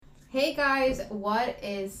Hey guys, what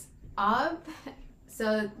is up?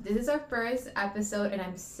 So, this is our first episode, and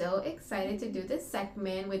I'm so excited to do this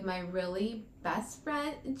segment with my really best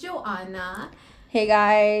friend, Joanna. Hey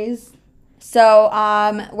guys.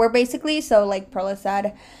 We're basically, like Perla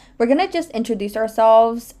said, we're gonna just introduce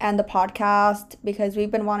ourselves and the podcast because we've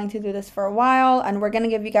been wanting to do this for a while, and we're gonna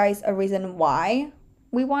give you guys a reason why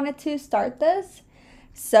we wanted to start this.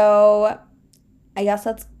 So, I guess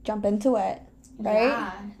let's jump into it, right?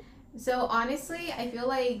 Yeah. So, honestly, I feel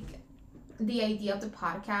like the idea of the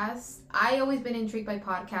podcast, I always been intrigued by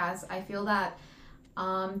podcasts. I feel that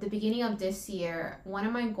the beginning of this year, one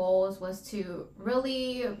of my goals was to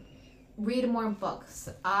really read more books.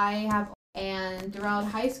 And throughout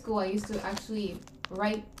high school, I used to actually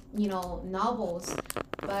write, novels,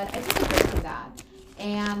 but I took a break from that.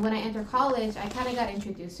 And when I entered college, I kind of got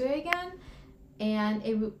introduced to it again, and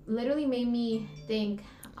it literally made me think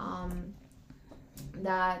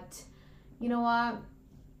that, you know what,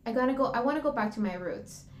 I want to go back to my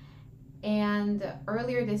roots. And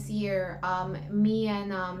earlier this year, me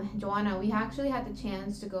and Joanna, we actually had the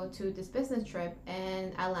chance to go to this business trip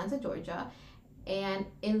in Atlanta, Georgia, and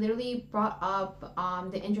it literally brought up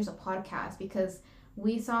the interest of podcasts because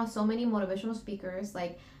we saw so many motivational speakers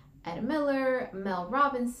like Ed Miller, Mel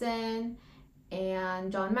Robinson,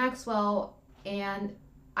 and John Maxwell, and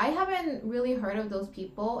I haven't really heard of those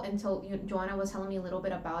people until Joanna was telling me a little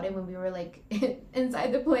bit about it when we were like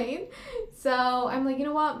inside the plane. So I'm like, you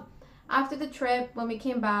know what? After the trip, when we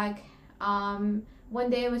came back, one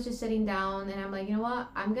day I was just sitting down and I'm like, you know what?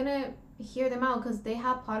 I'm gonna hear them out because they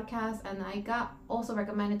have podcasts and I got also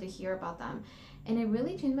recommended to hear about them. And it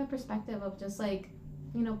really changed my perspective of just like,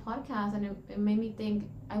 podcasts, and it made me think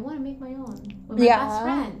I want to make my own with my best Yeah.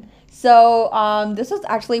 friend. This was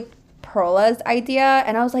actually Perla's idea,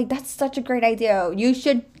 and I was like, that's such a great idea. You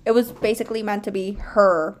should. It was basically meant to be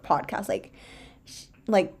her podcast. Like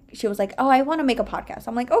she was like, oh, I want to make a podcast.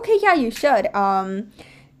 I'm like, okay, yeah, you should.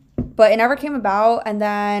 But it never came about, and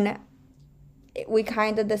then we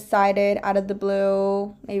kind of decided out of the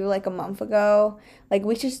blue, maybe like a month ago, like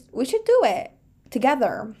we should do it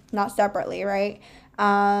together, not separately, right?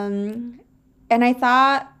 And I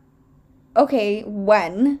thought, okay,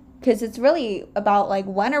 when? Because it's really about like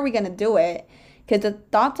when are we gonna do it? Because the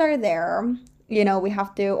thoughts are there. We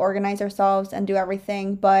have to organize ourselves and do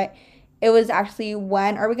everything, but it was actually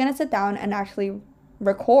when are we gonna sit down and actually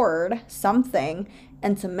record something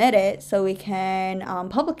and submit it so we can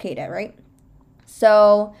publicate it, right?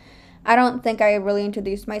 So I don't think I really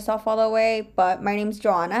introduced myself all the way, but my name's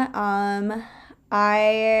Joanna.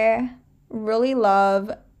 I really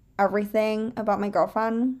love everything about my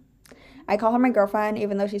girlfriend. I call her my girlfriend,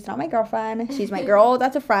 even though she's not my girlfriend. She's my girl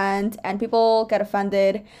that's a friend, and people get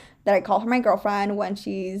offended that I call her my girlfriend when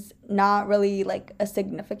she's not really like a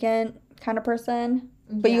significant kind of person.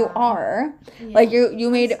 But you Yeah. are. Yeah. Like you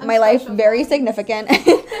made I'm my life special, very guys. significant.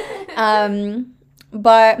 um,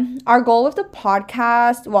 but our goal with the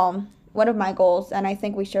podcast, well, one of my goals, and I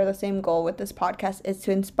think we share the same goal with this podcast, is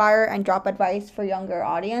to inspire and drop advice for younger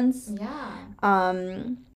audience. Yeah.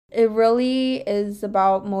 Um, it really is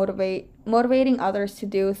about motivating others to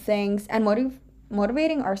do things and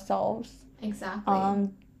motivating ourselves. Exactly.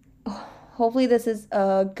 Um, Hopefully this is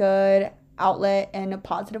a good outlet in a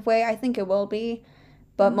positive way. I think it will be,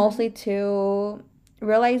 but Mm-hmm. mostly to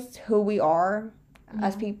realize who we are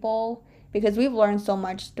as Yeah. people because we've learned so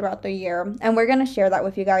much throughout the year, and we're gonna share that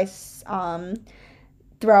with you guys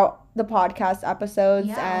throughout the podcast episodes.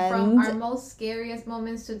 Yeah, from our And most scariest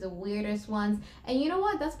moments to the weirdest ones. And you know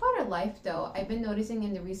what? That's part of life though. I've been noticing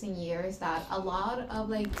in the recent years that a lot of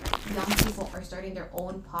like young people are starting their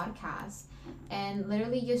own podcasts and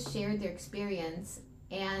literally just share their experience.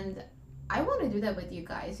 And I want to do that with you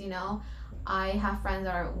guys. I have friends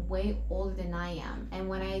that are way older than I am. And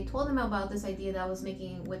when I told them about this idea that I was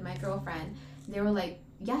making with my girlfriend, they were like,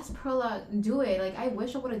 yes, Perla, do it. Like, I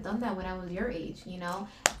wish I would have done that when I was your age.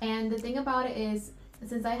 And the thing about it is,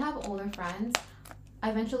 since I have older friends,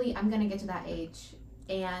 eventually I'm gonna get to that age.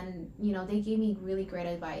 And they gave me really great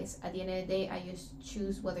advice. At the end of the day, I just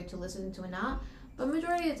choose whether to listen to it or not. But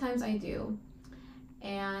majority of the times I do.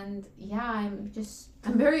 And yeah, I'm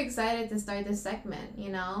very excited to start this segment.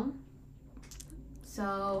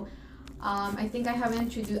 So I think I haven't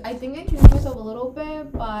introduced. I think I introduced myself a little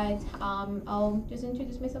bit, but I'll just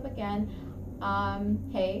introduce myself again.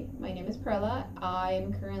 Hey, my name is Perla.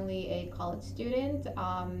 I'm currently a college student.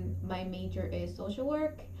 My major is social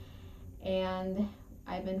work, and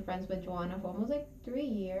I've been friends with Joanna for almost like 3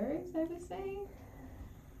 years, I would say.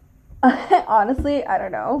 Honestly, I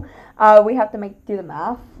don't know. We have to do the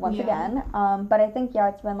math once again. But I think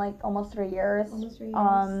it's been like almost 3 years. Almost 3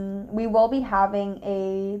 years. We will be having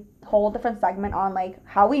a whole different segment on like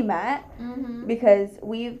how we met because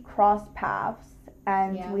we've crossed paths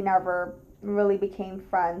and we never really became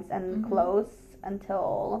friends and close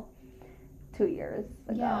until 2 years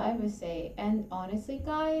ago. Yeah, I would say. And honestly,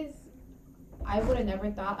 guys, I would have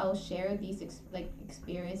never thought I'll share these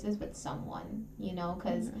experiences with someone,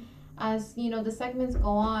 because as the segments go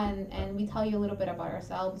on and we tell you a little bit about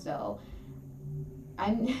ourselves, though,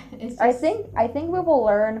 I think we will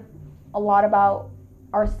learn a lot about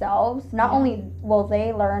ourselves. Not only will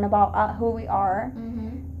they learn about who we are,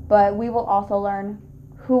 but we will also learn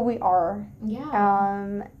who we are.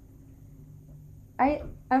 Yeah.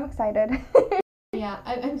 I'm excited. Yeah,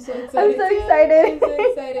 I'm so excited. I'm so excited. I'm so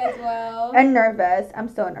excited as well. And nervous. I'm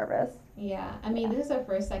so nervous. Yeah, I mean, this is our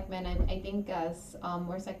first segment, and I think as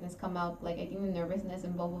more segments come out, I think the nervousness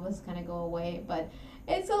in both of us kind of go away, but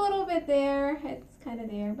it's a little bit there. It's kind of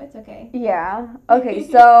there, but it's okay. Yeah. Okay,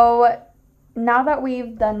 so now that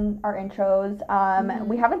we've done our intros,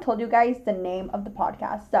 we haven't told you guys the name of the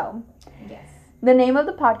podcast. So, yes. The name of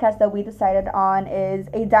the podcast that we decided on is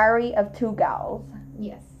A Diary of Two Gals.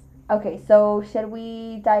 Yes. Okay, so should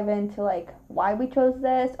we dive into why we chose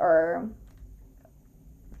this, or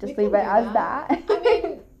just leave it as that?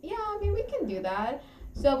 I mean, we can do that.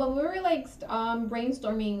 So when we were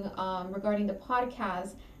brainstorming regarding the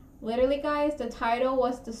podcast, literally, guys, the title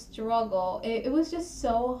was The Struggle. It was just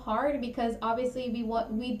so hard because obviously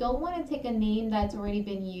we don't want to take a name that's already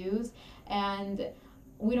been used, and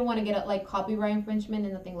we don't want to get copyright infringement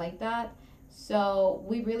and nothing like that. So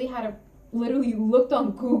we really had to literally looked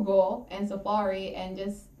on Google and Safari and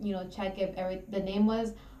just check if the name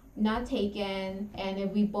was not taken and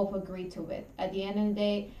if we both agreed to it. At the end of the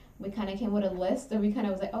day, we kind of came with a list and we kind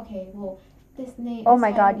of was like, okay, well, this name. Oh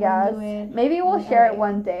my God, yes. Maybe we'll share it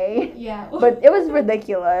one day. Yeah. But it was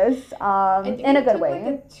ridiculous. In a good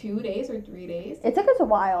way. 2 days or 3 days. It took us a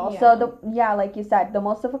while. Yeah. So like you said, the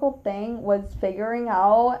most difficult thing was figuring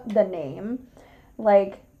out the name.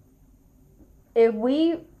 If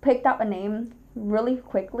we picked out a name really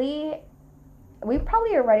quickly, we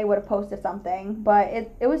probably already would have posted something, but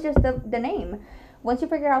it was just the name. Once you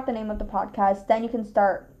figure out the name of the podcast, then you can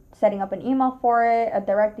start setting up an email for it, a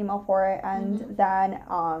direct email for it, and then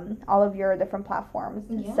all of your different platforms.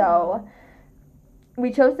 Yeah. So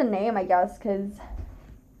we chose the name, I guess, because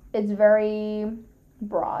it's very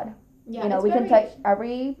broad. Yeah, we can touch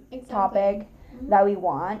every topic that we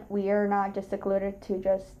want. We are not just secluded to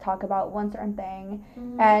just talk about one certain thing.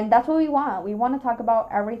 And that's what we want. We want to talk about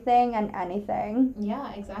everything and anything.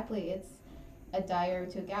 Yeah, exactly. It's a diary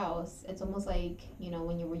of two gals. It's almost like,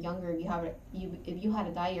 when you were younger, if you had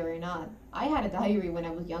a diary or not. I had a diary when I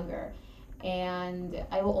was younger, and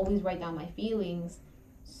I will always write down my feelings.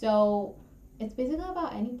 So it's basically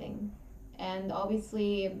about anything. And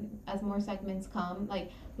obviously, as more segments come,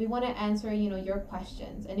 we want to answer, your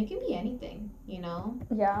questions. And it can be anything,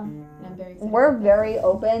 Yeah. And I'm very excited. We're very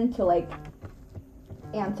open to,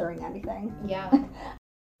 answering anything. Yeah.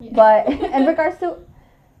 But in regards to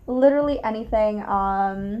literally anything,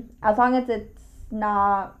 as long as it's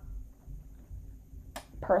not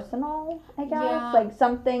personal, I guess. Yeah.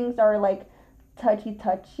 Some things are,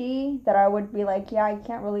 touchy that I would be I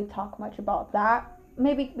can't really talk much about that.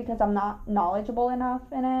 Maybe because I'm not knowledgeable enough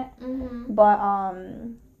in it.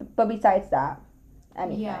 But besides that,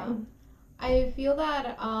 anything. Yeah. I feel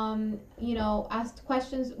that as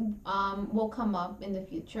questions will come up in the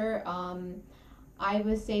future, I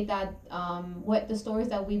would say that what the stories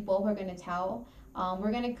that we both are gonna tell,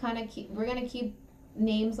 we're gonna keep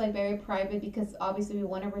names very private because obviously we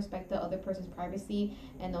want to respect the other person's privacy,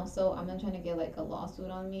 and also I'm not trying to get a lawsuit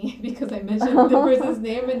on me because I mentioned the person's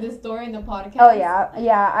name in the story in the podcast. Oh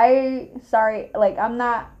yeah. Sorry, I'm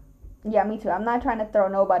not. Yeah, me too. I'm not trying to throw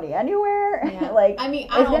nobody anywhere. Yeah. I mean,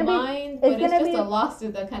 I don't mind, but it's just a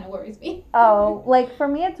lawsuit that kind of worries me. Oh, for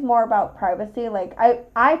me, it's more about privacy.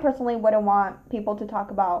 I personally wouldn't want people to talk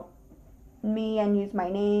about me and use my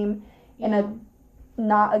name in a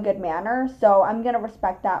not a good manner, so I'm gonna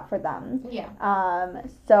respect that for them. Yeah.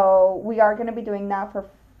 So we are gonna be doing that for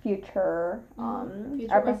future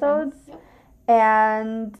episodes. Yep.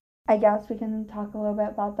 And I guess we can talk a little bit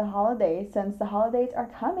about the holidays since the holidays are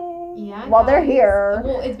coming. Yeah. Well, they're here.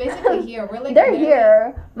 Well, it's basically here. We're they're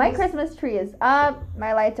here. My Christmas tree is up.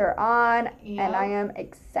 My lights are on, and I am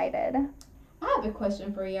excited. I have a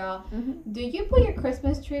question for y'all. Do you put your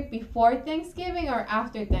Christmas tree before Thanksgiving or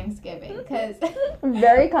after Thanksgiving? Because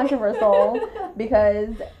very controversial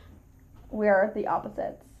because we are the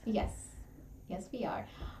opposites. Yes, we are.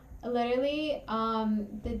 Literally,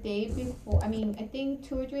 the day before, I mean, I think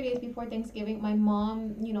 2 or 3 days before Thanksgiving, my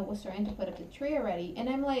mom, was starting to put up the tree already. And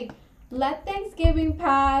I'm like, let Thanksgiving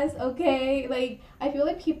pass, okay? Like, I feel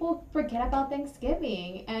like people forget about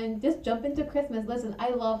Thanksgiving and just jump into Christmas. Listen, I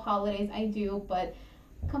love holidays, I do, but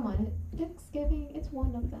come on, Thanksgiving, it's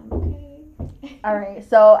one of them, okay? All right.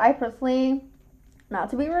 So I personally, not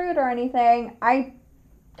to be rude or anything, I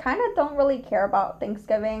kind of don't really care about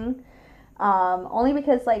Thanksgiving. Only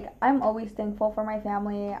because like I'm always thankful for my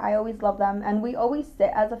family. I always love them, and we always sit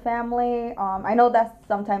as a family. I know that's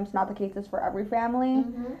sometimes not the cases for every family,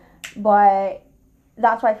 Mm-hmm. but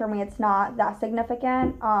that's why for me it's not that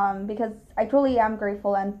significant. Because I truly am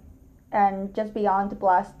grateful and just beyond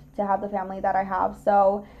blessed to have the family that I have.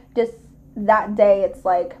 So just that day, it's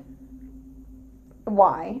like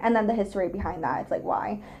why, and then the history behind that. It's like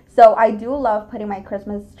why. So I do love putting my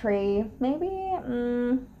Christmas tree. Maybe,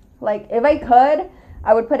 like if I could,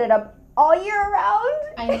 I would put it up all year round.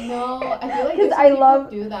 I know. I feel like Because there's I some people love.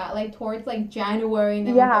 who do that, like towards like January and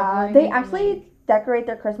then when Yeah, February they hits, I'm actually like, decorate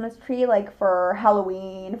their Christmas tree like for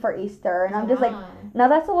Halloween, for Easter, and I'm just like, yeah. now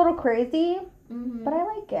that's a little crazy, Mm-hmm. but I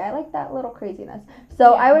like it. I like that little craziness.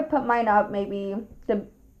 So I Yeah. would put mine up maybe the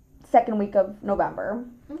second week of November.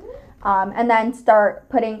 Mm-hmm. And then start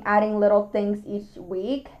adding little things each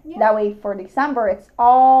week. Yeah. That way for December, it's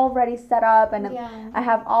already set up, and Yeah. I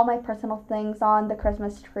have all my personal things on the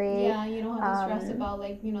Christmas tree. Yeah, you don't have to stress Um, about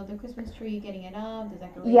like, the Christmas tree, getting it up, the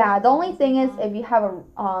decorations. Yeah, the and only things thing like is that. if you have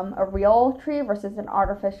a real tree versus an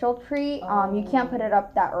artificial tree, you can't put it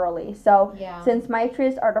up that early. So Yeah. since my tree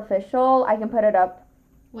is artificial, I can put it up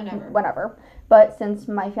Whenever. whenever. But since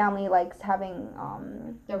my family likes having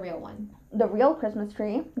The real one. the real Christmas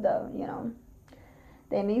tree,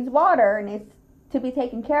 it needs water, it needs to be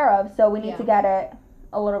taken care of, so we need to get it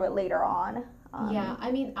a little bit later on. Yeah,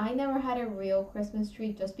 I mean, I never had a real Christmas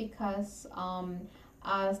tree just because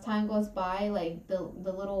as time goes by, like the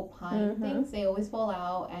little pine Mhm. things, they always fall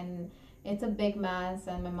out and it's a big mess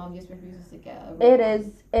and my mom just refuses to get a real It one.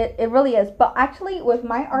 is. It really is. But actually, with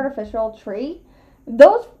my artificial tree,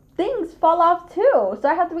 those things fall off too. So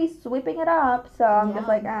I have to be sweeping it up. So I'm just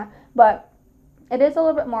Yeah. like, But it is a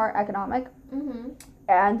little bit more economic. Mm-hmm.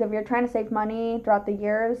 And if you're trying to save money throughout the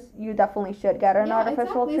years, you definitely should get an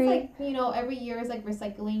artificial exactly. tree. It's like, every year is like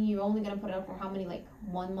recycling. You're only gonna put it up for how many, like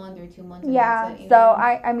 1 month or 2 months and Yeah. that's it, So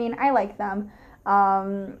I mean, I like them.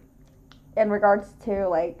 In regards to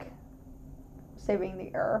like saving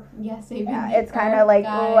the earth. Yeah, saving Yeah, the it's kind earth, of like,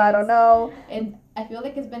 oh, I don't guys. know. And I feel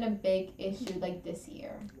like it's been a big issue like this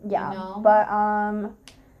year. Yeah. You know? But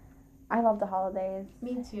I love the holidays.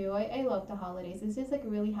 Me too. I love the holidays. It's just like a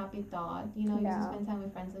really happy thought. You Yeah. just spend time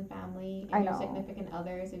with friends and family I and your know. significant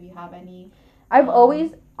others if you have any. I've Um,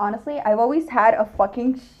 always had a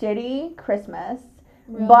fucking shitty Christmas,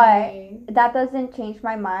 Really. but that doesn't change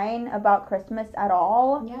my mind about Christmas at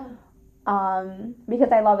all. Yeah.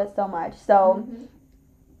 Because I love it so much. So Mhm.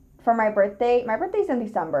 for my birthday's in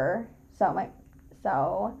December.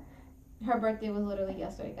 So Her birthday was literally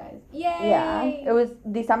yesterday, guys. Yay! yeah, it was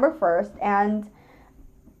December 1st, and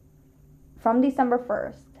from December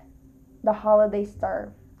 1st, the holidays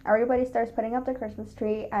start. Everybody starts putting up their Christmas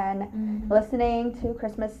tree and Mhm. listening to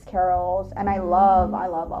Christmas carols, and I love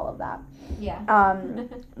all of that. Yeah.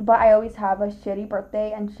 But I always have a shitty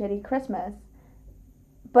birthday and shitty Christmas.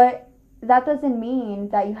 But that doesn't mean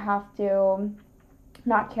that you have to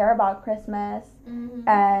not care about Christmas Mhm.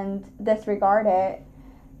 and disregard it.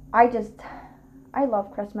 I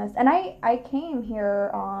love Christmas, and I came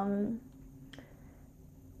here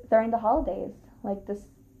during the holidays, like this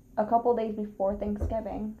a couple days before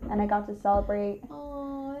Thanksgiving, and I got to celebrate.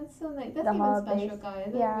 Oh, that's so nice. That's The even holidays. special,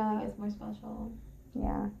 guys. That Yeah. really is more special.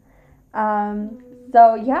 Yeah. Mm.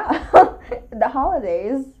 So yeah, the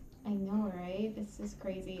holidays. I know, right? This is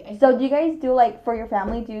crazy. So do you guys do like for your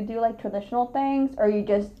family? Do you do like traditional things, or you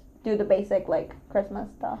just do the basic like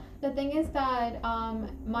Christmas stuff? The thing is that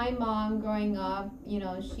my mom growing up,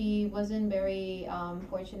 she wasn't very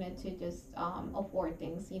fortunate to just afford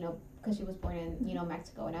things, because she was born in,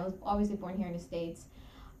 Mexico, and I was obviously born here in the States.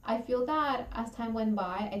 I feel that as time went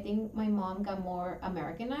by, I think my mom got more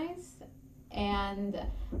Americanized, and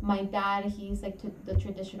my dad, he's like the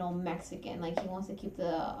traditional Mexican, like he wants to keep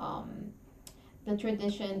the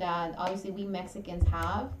tradition that obviously we Mexicans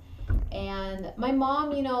have. And my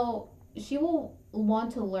mom, she will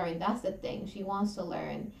want to learn. That's the thing. She wants to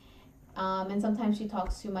learn. And sometimes she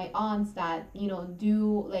talks to my aunts that,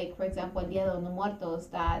 do, like, for example, El Dia de los Muertos,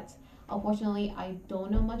 that unfortunately I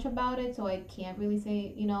don't know much about it, so I can't really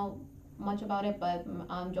say, much about it, but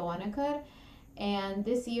Joanna could. And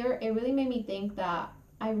this year, it really made me think that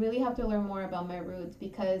I really have to learn more about my roots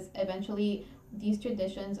because eventually these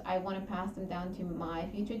traditions I want to pass them down to my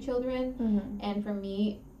future children. And for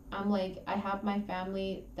me, I'm like, I have my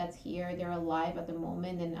family that's here, they're alive at the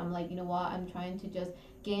moment, and I'm like, you know what, I'm trying to just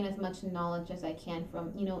gain as much knowledge as I can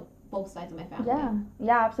from, both sides of my family.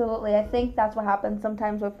 Yeah, absolutely. I think that's what happens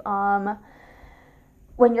sometimes with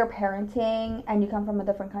when you're parenting and you come from a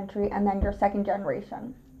different country and then you're second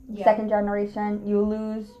generation. Second generation, you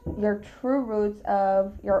lose your true roots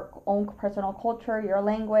of your own personal culture, your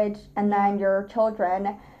language, and then your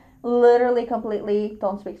children literally completely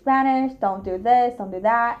don't speak Spanish, don't do this, don't do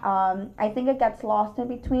that. I think it gets lost in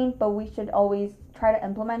between, but we should always try to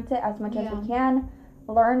implement it as much as we can.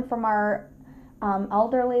 Learn from our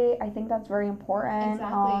elderly. I think that's very important.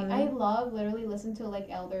 Exactly. I love literally listen to like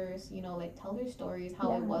elders, like tell their stories,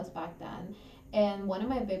 how it was back then. And one of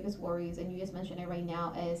my biggest worries, and you just mentioned it right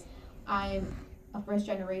now, is I'm a first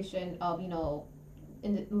generation of,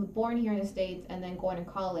 born here in the States and then going to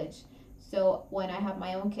college. So when I have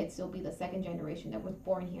my own kids, they'll be the second generation that was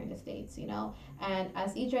born here in the States, And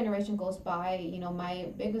as each generation goes by,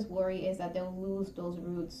 my biggest worry is that they'll lose those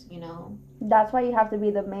roots, That's why you have to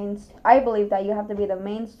be I believe that you have to be the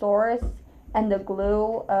main source and the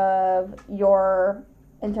glue of your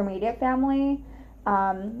intermediate family.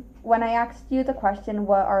 When I asked you the question,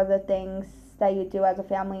 what are the things that you do as a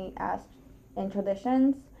family as in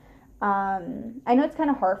traditions? I know it's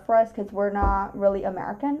kind of hard for us because we're not really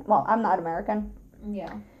American. Well, I'm not American.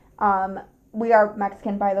 Yeah. We are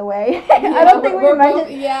Mexican, by the way. I don't think we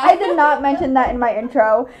mentioned. I did not mention that in my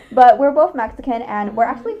intro, but we're both Mexican, and we're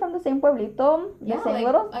actually from the same pueblito, the same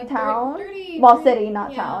little town. 30, city,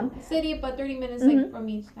 not town. City, but 30 minutes from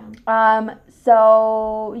each town.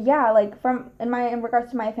 So yeah, like in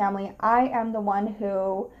regards to my family, I am the one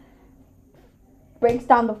who breaks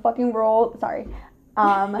down the fucking rule. Sorry.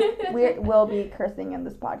 We will be cursing in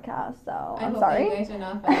this podcast, so I'm sorry. You guys are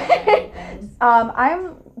not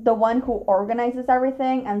I'm the one who organizes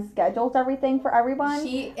everything and schedules everything for everyone.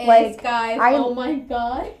 She is, guys. Oh my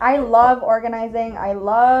god. I love organizing. I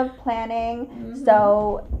love planning.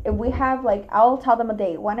 So if we have I'll tell them a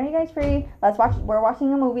date. When are you guys free? We're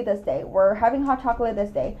watching a movie this day. We're having hot chocolate this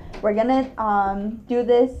day. We're gonna do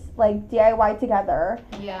this DIY together.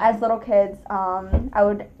 As little kids. I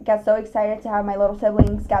would get so excited to have my little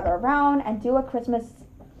siblings gather around and do a Christmas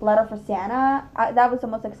letter for Santa. That was the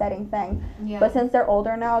most exciting thing. But since they're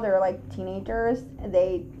older now, they're teenagers,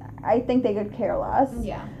 I think they could care less.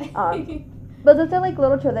 But those are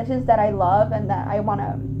little traditions that I love and that I want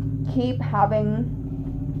to keep having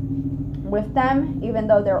with them even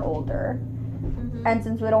though they're older. And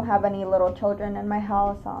since we don't have any little children in my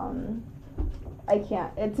house, I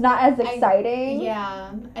can't. It's not as exciting.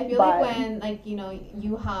 I feel like when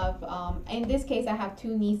you have in this case I have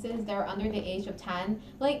two nieces that are under the age of 10.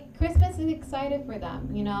 Christmas is excited for them,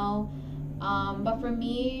 but for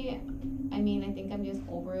me, I think I'm just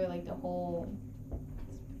over the whole.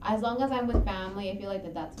 As long as I'm with family, I feel like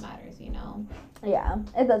that matters, Yeah,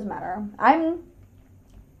 it does matter. I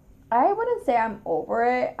wouldn't say I'm over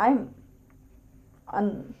it.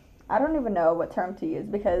 I don't even know what term to use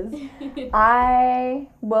because I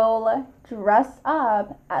will dress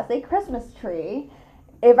up as a Christmas tree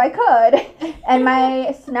if I could. And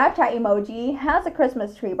my Snapchat emoji has a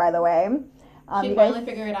Christmas tree, by the way. She finally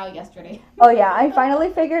figured it out yesterday. Oh, yeah. I finally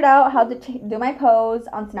figured out how to do my pose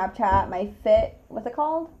on Snapchat. My what's it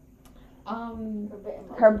called?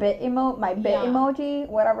 Her bit emoji. My bit emoji,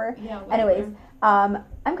 whatever. Yeah, whatever. Anyways, I'm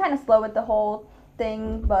kind of slow with the whole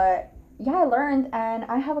thing, but yeah, I learned, and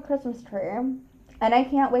I have a Christmas tree, and I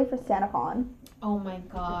can't wait for SantaCon. Oh my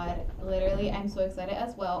god, literally, I'm so excited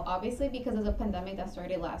as well. Obviously, because of the pandemic that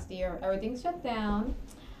started last year, everything's shut down,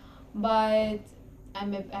 but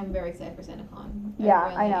I'm very excited for SantaCon. Yeah,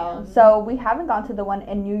 I know. So we haven't gone to the one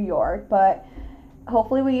in New York, but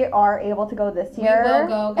hopefully we are able to go this year. We will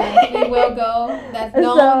go, guys. We will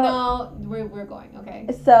go. We're going. Okay.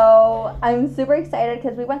 So I'm super excited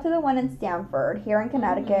because we went to the one in Stamford here in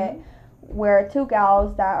Connecticut. We're two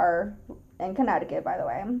gals that are in Connecticut, by the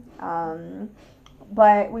way.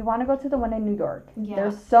 But we want to go to the one in New York. Yeah.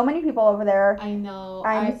 There's so many people over there. I know.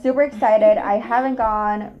 I'm super excited. I haven't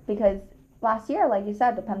gone because last year, like you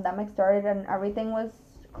said, the pandemic started and everything was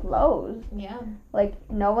closed. Yeah.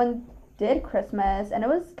 No one did Christmas, and it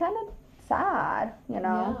was kind of sad,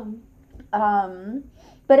 Yeah.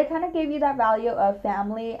 But it kind of gave you that value of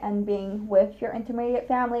family and being with your intermediate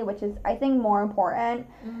family, which is, I think, more important.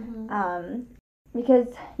 Because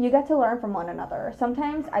you get to learn from one another.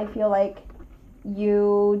 Sometimes I feel like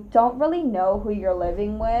you don't really know who you're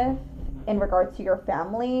living with in regards to your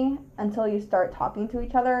family until you start talking to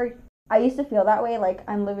each other. I used to feel that way, like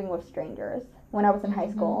I'm living with strangers when I was in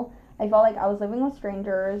high school. I felt like I was living with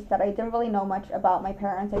strangers, that I didn't really know much about my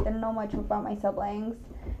parents. I didn't know much about my siblings.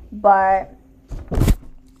 But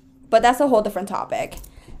that's a whole different topic.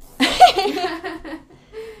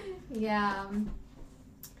 Yeah.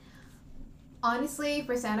 Honestly,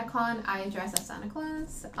 for SantaCon, I dressed as Santa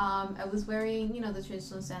Claus. I was wearing, the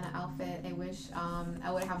traditional Santa outfit. I wish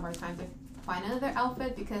I would have more time to find another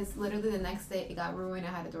outfit because literally the next day it got ruined. I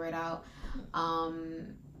had to throw it out.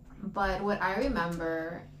 But what I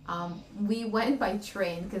remember, we went by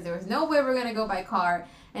train because there was no way we were gonna go by car.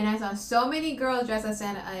 And I saw so many girls dressed as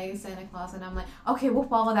Santa Claus, and I'm like, okay, we'll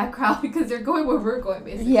follow that crowd because they're going where we're going,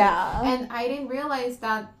 basically. Yeah. And I didn't realize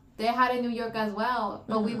that they had in New York as well,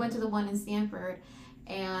 but we went to the one in Stanford,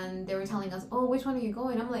 and they were telling us, oh, which one are you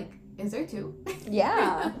going? I'm like, is there two?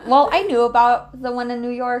 Yeah. Well, I knew about the one in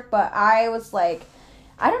New York, but I was like,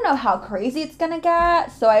 I don't know how crazy it's gonna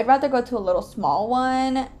get, so I'd rather go to a little small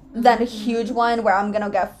one than a huge one where I'm gonna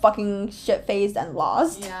get fucking shit-faced and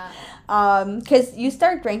lost. Yeah. Because you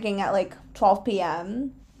start drinking at like 12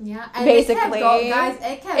 p.m. Yeah, and basically,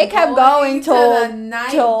 it kept going till the night,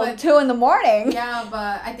 till 2 in the morning. Yeah,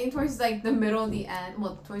 but I think towards like the middle of the end,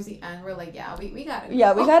 towards the end, we're like, yeah, we gotta go.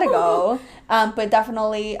 Yeah, we gotta go. But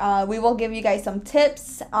definitely, we will give you guys some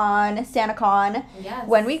tips on SantaCon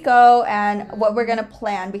when we go and what we're gonna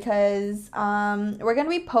plan because we're gonna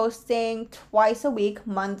be posting twice a week,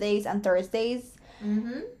 Mondays and Thursdays,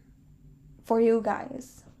 for you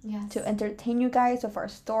guys. Yes. To entertain you guys with our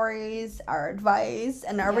stories, our advice,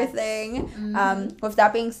 and everything. With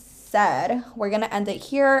that being said, we're gonna end it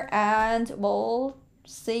here and we'll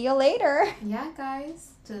see you later. Yeah,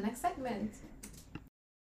 guys. To the next segment.